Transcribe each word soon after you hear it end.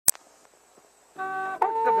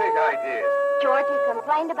idea? George, you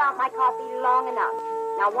complained about my coffee long enough.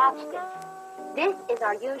 Now watch this. This is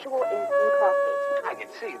our usual instant coffee. I can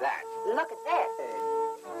see that. Look at this.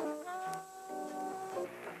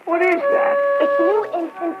 What is that? It's new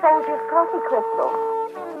Instant Folgers coffee crystal.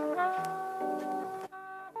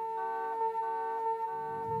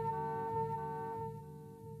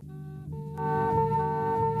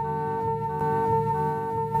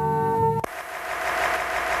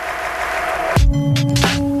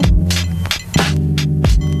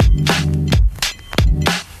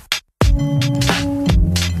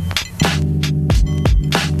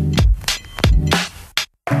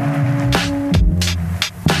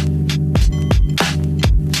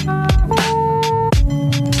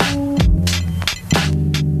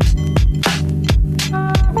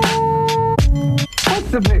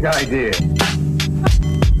 What's the big idea?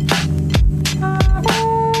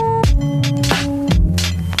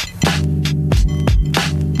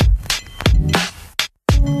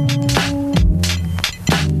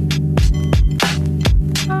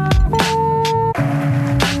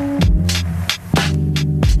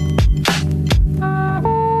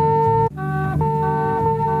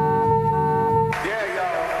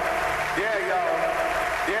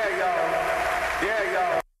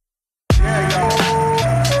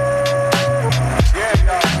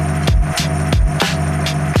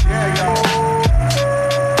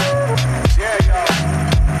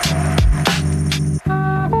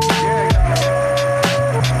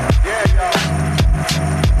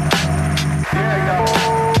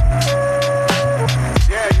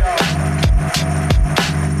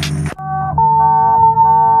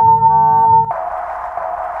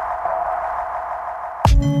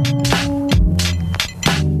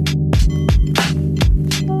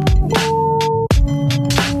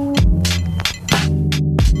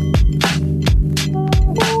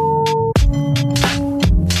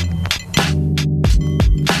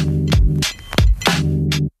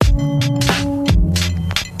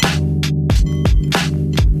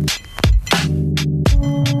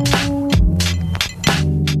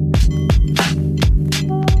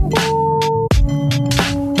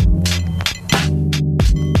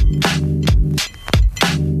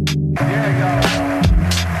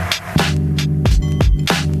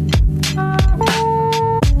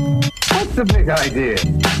 What's the big idea?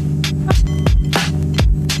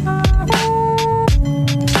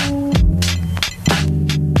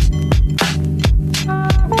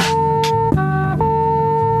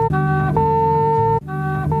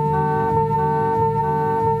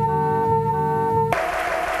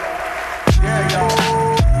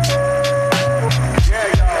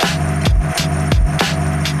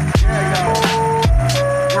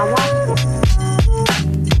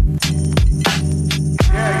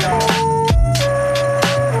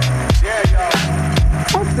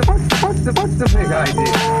 What's the big idea?